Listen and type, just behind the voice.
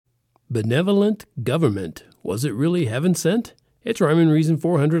Benevolent government. Was it really heaven sent? It's Rhyme and Reason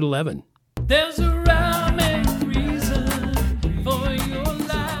 411. There's a rhyme and reason for your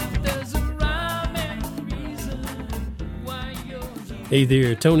life. There's a rhyme and reason why you're here. Hey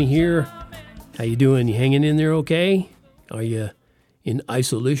there, Tony here. How you doing? You hanging in there okay? Are you in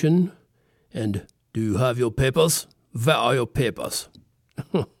isolation? And do you have your papers? Where are your papers?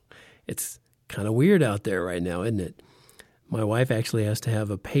 It's kind of weird out there right now, isn't it? My wife actually has to have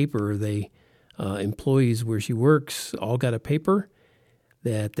a paper. Employees where she works all got a paper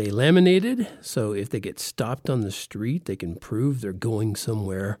that they laminated. So if they get stopped on the street, they can prove they're going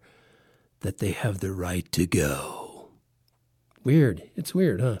somewhere that they have the right to go. Weird. It's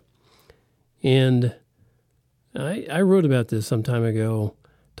weird, huh? And I wrote about this some time ago,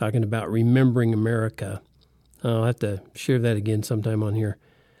 talking about remembering America. I'll have to share that again sometime on here.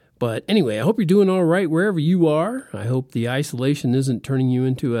 But anyway, I hope you're doing all right wherever you are. I hope the isolation isn't turning you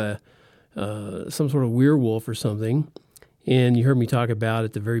into some sort of werewolf or something. And you heard me talk about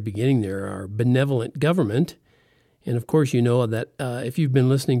at the very beginning there, our benevolent government. And of course, you know that if you've been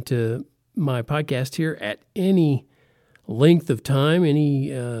listening to my podcast here at any length of time,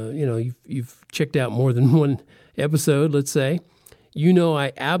 you've checked out more than one episode, let's say, you know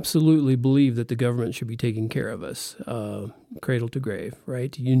I absolutely believe that the government should be taking care of us, cradle to grave,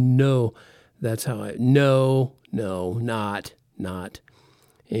 right? You know that's how not.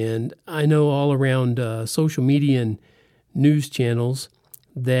 And I know all around social media and news channels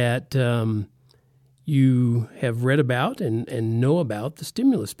that you have read about and know about the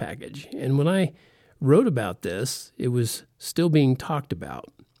stimulus package. And when I wrote about this, it was still being talked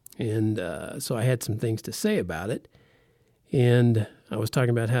about. And so I had some things to say about it. And I was talking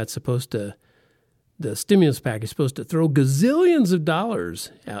about how the stimulus package is supposed to throw gazillions of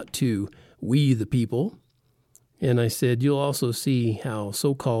dollars out to we the people. And I said, you'll also see how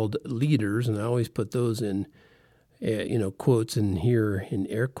so-called leaders, and I always put those in, quotes and here in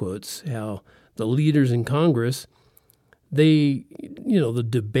air quotes, how the leaders in Congress, the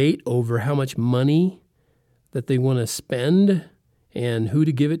debate over how much money that they want to spend and who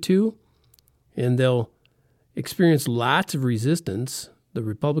to give it to, and they'll experience lots of resistance. The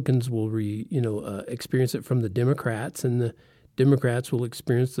Republicans will experience it from the Democrats, and the Democrats will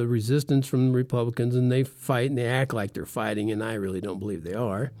experience the resistance from the Republicans, and they fight and they act like they're fighting, and I really don't believe they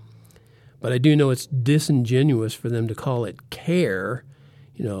are. But I do know it's disingenuous for them to call it care.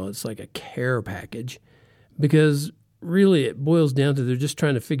 It's like a care package, because really it boils down to they're just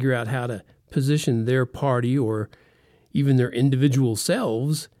trying to figure out how to position their party or even their individual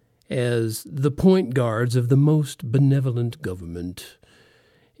selves as the point guards of the most benevolent government.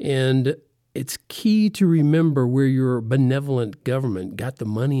 And it's key to remember where your benevolent government got the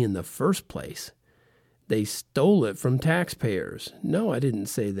money in the first place. They stole it from taxpayers. No, I didn't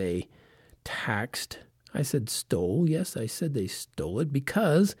say they taxed. I said stole. Yes, I said they stole it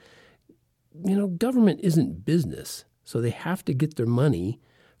because, government isn't business. So they have to get their money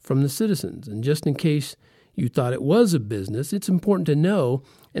from the citizens. And just in case you thought it was a business, it's important to know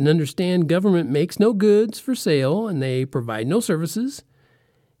and understand government makes no goods for sale and they provide no services.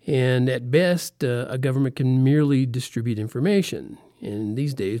 And at best, a government can merely distribute information, and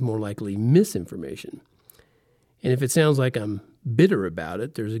these days, more likely misinformation. And if it sounds like I'm bitter about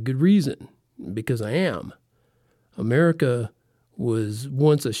it, there's a good reason, because I am. America was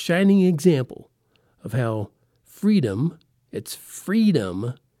once a shining example of how it's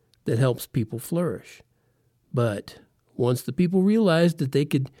freedom that helps people flourish. But once the people realized that they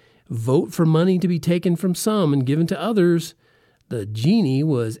could vote for money to be taken from some and given to others, the genie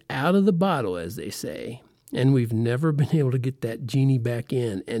was out of the bottle, as they say, and we've never been able to get that genie back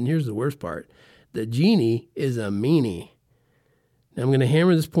in. And here's the worst part. The genie is a meanie. Now, I'm going to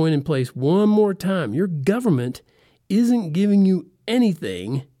hammer this point in place one more time. Your government isn't giving you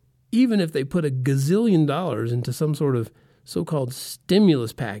anything, even if they put $1 gazillion into some sort of so-called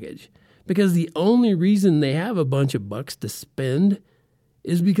stimulus package, because the only reason they have a bunch of bucks to spend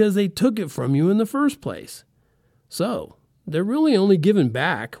is because they took it from you in the first place. So they're really only giving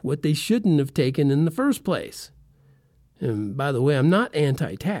back what they shouldn't have taken in the first place. And by the way, I'm not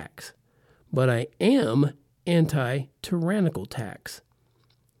anti-tax, but I am anti-tyrannical tax.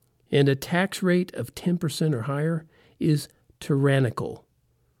 And a tax rate of 10% or higher is tyrannical.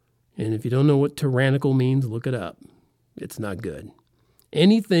 And if you don't know what tyrannical means, look it up. It's not good.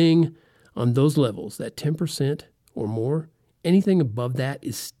 Anything on those levels, that 10% or more, anything above that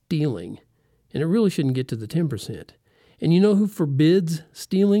is stealing. And it really shouldn't get to the 10%. And you know who forbids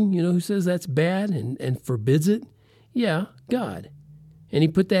stealing? You know who says that's bad and forbids it? Yeah, God. And he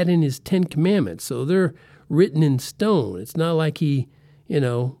put that in his 10 Commandments. So they're written in stone. It's not like he,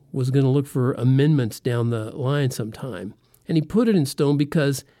 was going to look for amendments down the line sometime. And he put it in stone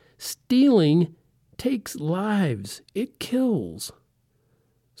because stealing takes lives. It kills.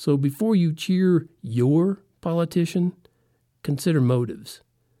 So before you cheer your politician, consider motives.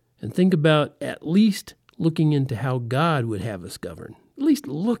 And think about at least looking into how God would have us govern. At least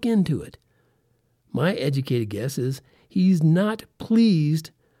look into it. My educated guess is he's not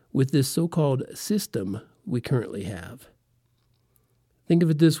pleased with this so-called system we currently have. Think of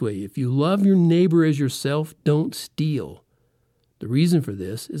it this way. If you love your neighbor as yourself, don't steal. The reason for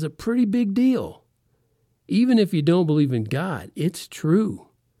this is a pretty big deal. Even if you don't believe in God, it's true.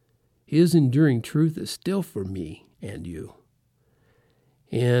 His enduring truth is still for me and you.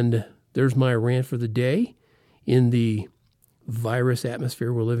 And there's my rant for the day. In the virus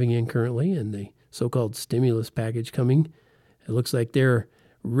atmosphere we're living in currently and the so-called stimulus package coming, it looks like they're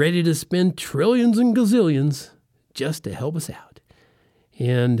ready to spend trillions and gazillions just to help us out.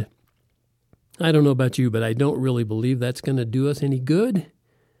 And I don't know about you, but I don't really believe that's going to do us any good. In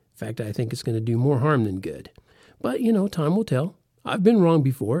fact, I think it's going to do more harm than good. But, time will tell. I've been wrong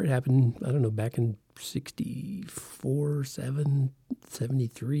before. It happened, back in 64,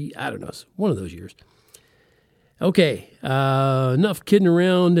 73. I don't know. One of those years. Okay, enough kidding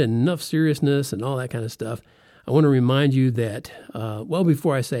around and enough seriousness and all that kind of stuff. I want to remind you that,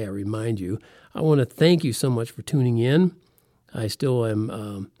 before I say I remind you, I want to thank you so much for tuning in. I still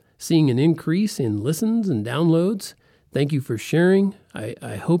am seeing an increase in listens and downloads. Thank you for sharing.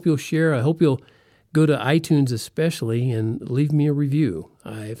 I hope you'll share. I hope you'll go to iTunes especially and leave me a review.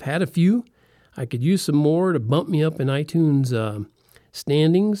 I've had a few. I could use some more to bump me up in iTunes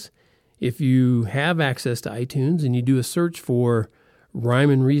standings. If you have access to iTunes and you do a search for Rhyme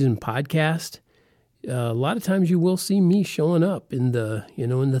and Reason Podcast, a lot of times you will see me showing up in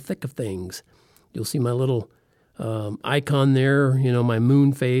the thick of things. You'll see my little icon there, my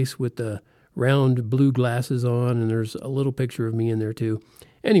moon face with the round blue glasses on, and there's a little picture of me in there too.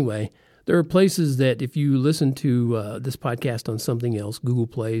 Anyway, there are places that if you listen to this podcast on something else, Google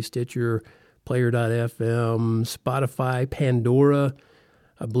Play, Stitcher, Player.fm, Spotify, Pandora,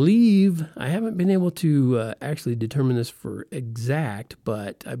 I believe, I haven't been able to actually determine this for exact,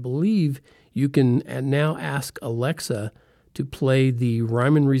 but I believe you can now ask Alexa to play the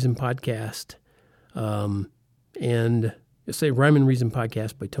Rhyme and Reason podcast and say Rhyme and Reason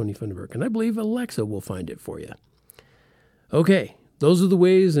Podcast by Tony Funderburk. And I believe Alexa will find it for you. Okay, those are the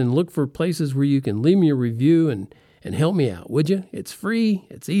ways, and look for places where you can leave me a review and help me out, would you? It's free,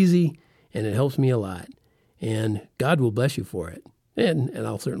 it's easy, and it helps me a lot. And God will bless you for it. And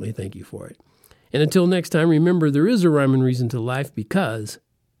I'll certainly thank you for it. And until next time, remember, there is a rhyme and reason to life because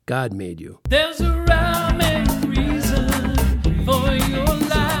God made you. There's a rhyme and reason for your